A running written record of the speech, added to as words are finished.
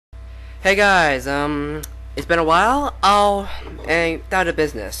Hey guys, it's been a while. Out of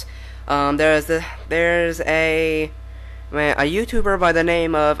business. There's a YouTuber by the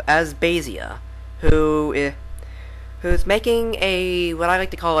name of Azbayzia, who's making what I like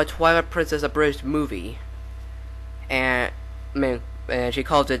to call a Twilight Princess abridged movie, and and she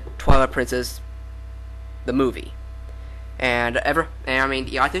calls it Twilight Princess the movie. The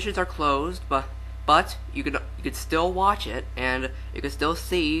auditions are closed, but you could still watch it, and you could still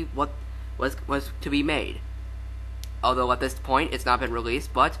see what was to be made. Although at this point it's not been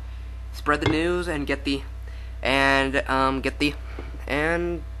released, but spread the news and and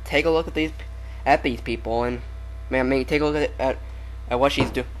take a look at these people, and take a look at what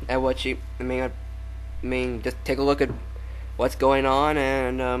she's do at what she just take a look at what's going on,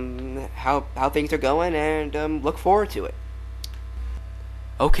 and how things are going, and look forward to it.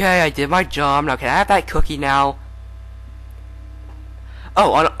 Okay, I did my job. Now can I have that cookie now?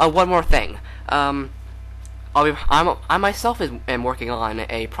 Oh, one more thing. I myself am working on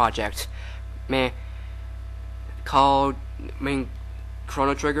a project, called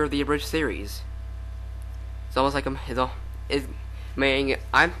Chrono Trigger: The Abridged series. It's almost like I'm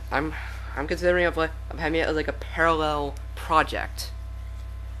considering of having it as like a parallel project.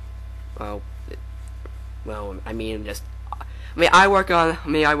 We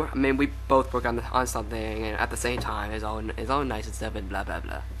both work on something, and at the same time is all nice and stuff, and blah blah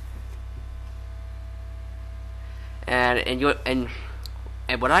blah. And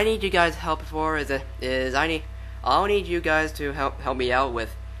what I need you guys help for I'll need you guys to help me out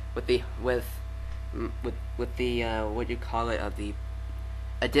with the what you call it, of the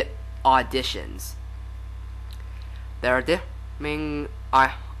auditions.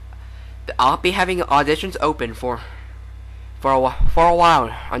 I'll be having auditions open for a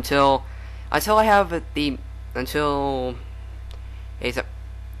while until I have the until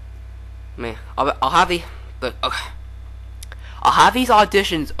I'll have I'll have these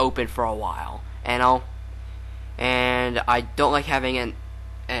auditions open for a while, and I don't like having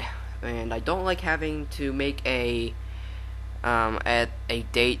to make a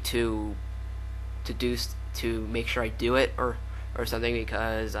date to make sure I do it, or something,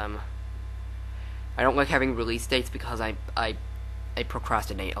 because I don't like having release dates, because I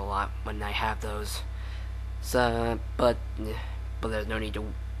procrastinate a lot when I have those. So, but there's no need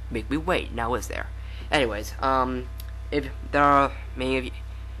to make me wait, now is there? Anyways, if there are, if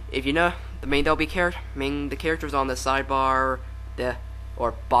you know, there'll be the characters on the sidebar,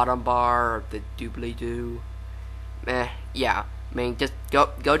 or bottom bar, or the doobly-doo. Yeah. Just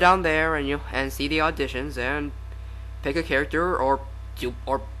go down there and see the auditions and pick a character, or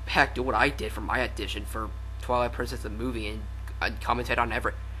heck, do what I did for my audition for Twilight Princess the movie, and commentate on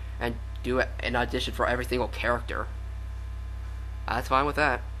and do an audition for every single character. That's fine with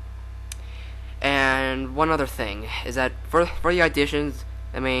that. And one other thing is that for the auditions,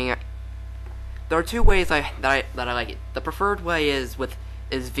 there are two ways that I like it. The preferred way is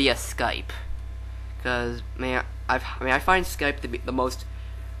via Skype, because I find Skype to be the most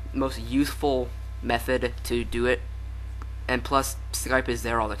useful method to do it, and plus Skype is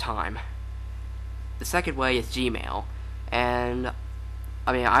there all the time. The second way is Gmail, and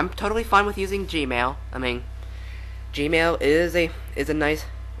I'm totally fine with using Gmail. Gmail is a nice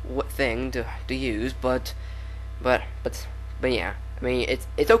thing to use, but yeah,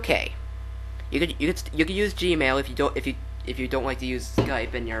 it's okay. You could use Gmail if you don't like to use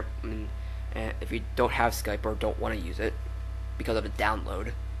Skype, and if you don't have Skype or don't want to use it because of the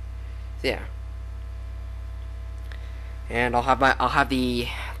download. So yeah. And I'll have my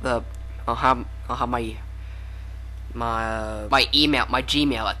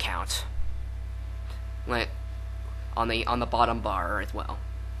Gmail account on the bottom bar as well.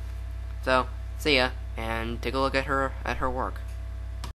 So see ya, and take a look at her work.